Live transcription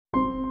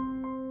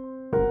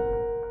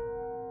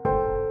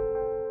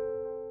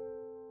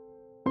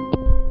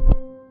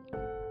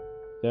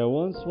There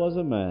once was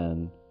a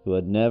man who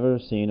had never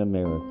seen a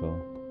miracle.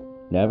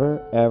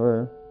 Never,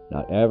 ever,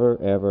 not ever,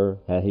 ever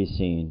had he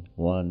seen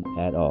one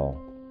at all.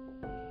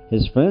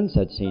 His friends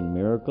had seen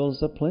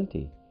miracles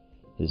aplenty.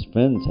 His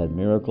friends had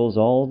miracles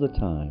all the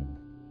time.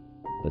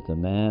 But the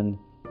man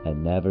had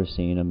never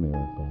seen a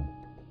miracle.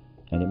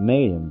 And it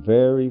made him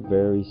very,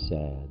 very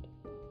sad.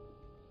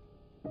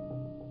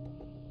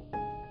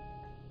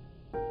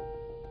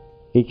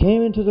 He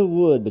came into the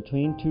wood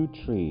between two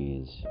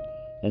trees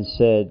and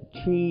said,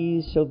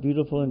 "Trees so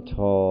beautiful and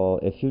tall,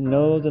 if you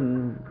know the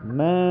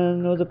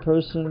man or the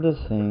person or the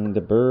thing,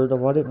 the bird or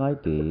what it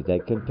might be,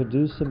 that can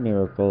produce a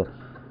miracle,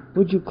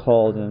 would you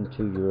call them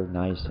to your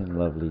nice and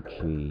lovely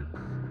tree?"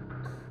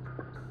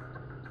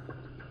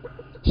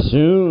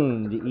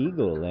 Soon the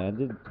eagle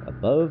landed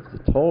above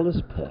the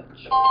tallest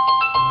perch,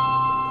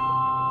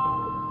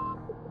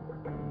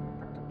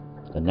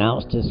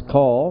 announced his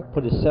call,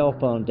 put his cell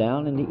phone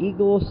down, and the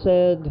eagle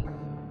said,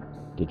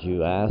 "Did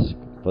you ask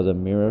for the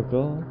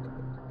miracle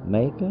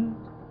maker?"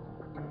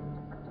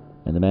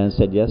 And the man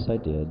said, "Yes, I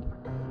did."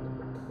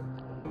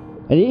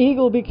 And the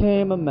eagle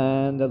became a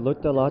man that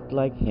looked a lot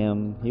like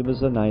him. He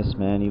was a nice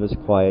man. He was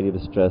quiet. He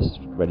was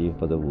dressed ready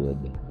for the wood.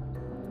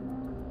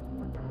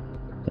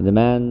 And the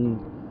man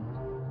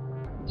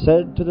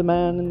said to the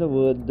man in the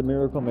wood, the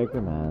miracle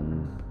maker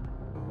man,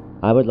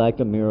 "I would like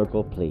a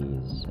miracle,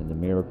 please." And the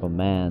miracle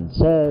man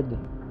said,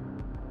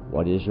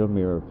 "What is your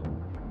miracle?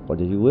 What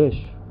do you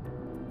wish?"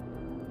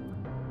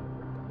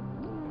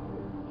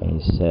 And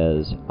he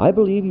says, "I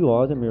believe you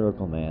are the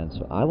miracle man,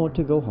 so I want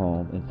to go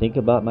home and think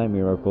about my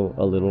miracle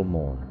a little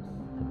more."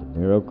 And the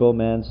miracle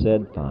man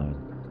said, "Fine."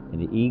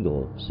 And the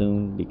eagle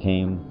soon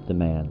became the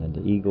man, and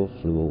the eagle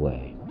flew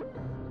away.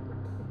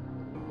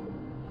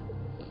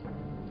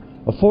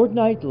 A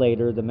fortnight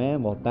later, the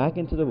man walked back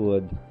into the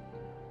wood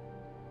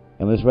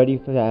and was ready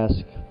to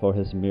ask for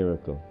his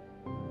miracle.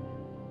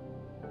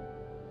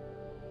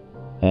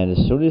 And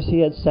as soon as he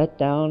had sat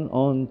down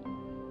on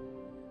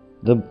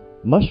the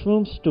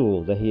mushroom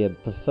stool that he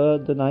had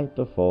preferred the night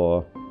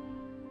before,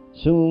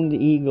 soon the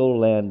eagle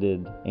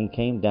landed and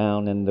came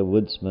down, and the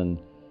woodsman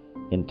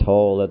in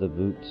tall leather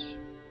boots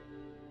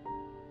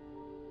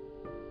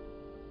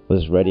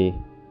was ready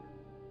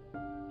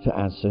to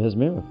answer his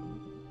miracle.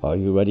 "Are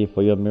you ready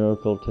for your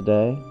miracle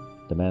today?"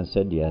 The man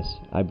said, "Yes,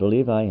 I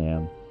believe I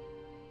am."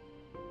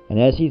 And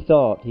as he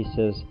thought, he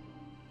says,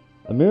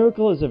 "A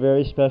miracle is a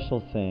very special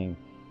thing.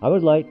 I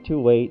would like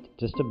to wait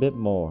just a bit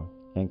more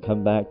and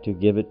come back to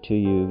give it to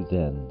you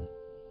then."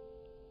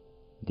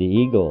 The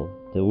eagle,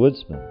 the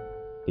woodsman,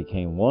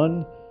 became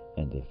one,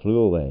 and they flew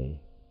away.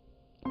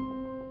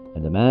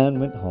 And the man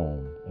went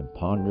home and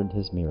pondered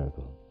his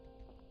miracle.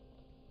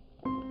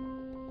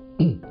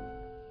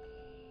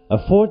 A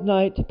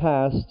fortnight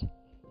passed,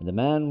 and the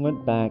man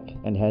went back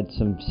and had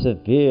some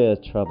severe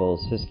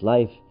troubles. His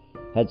life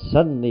had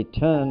suddenly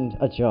turned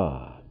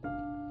ajar.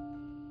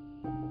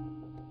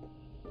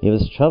 He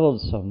was troubled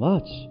so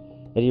much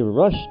that he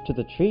rushed to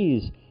the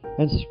trees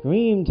and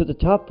screamed to the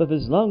top of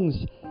his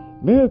lungs,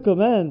 "Miracle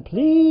man,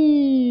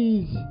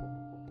 please!"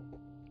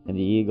 And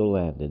the eagle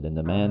landed, and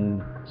the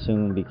man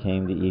soon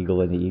became the eagle,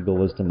 and the eagle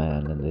was the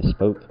man, and they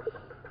spoke,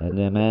 and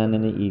the man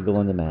and the eagle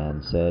and the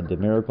man said, "The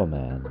miracle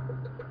man,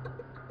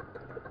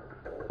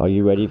 are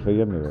you ready for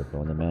your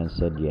miracle?" And the man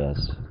said,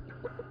 "Yes.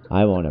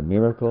 I want a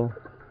miracle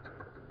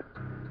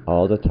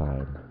all the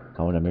time.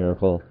 I want a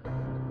miracle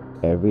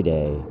every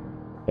day,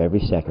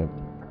 every second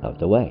of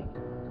the way.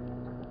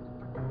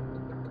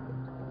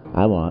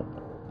 I want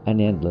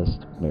an endless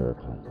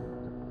miracle."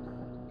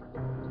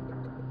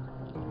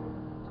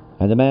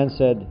 And the man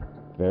said,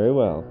 "Very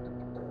well,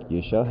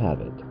 you shall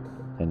have it."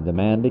 And the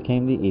man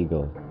became the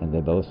eagle, and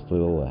they both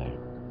flew away.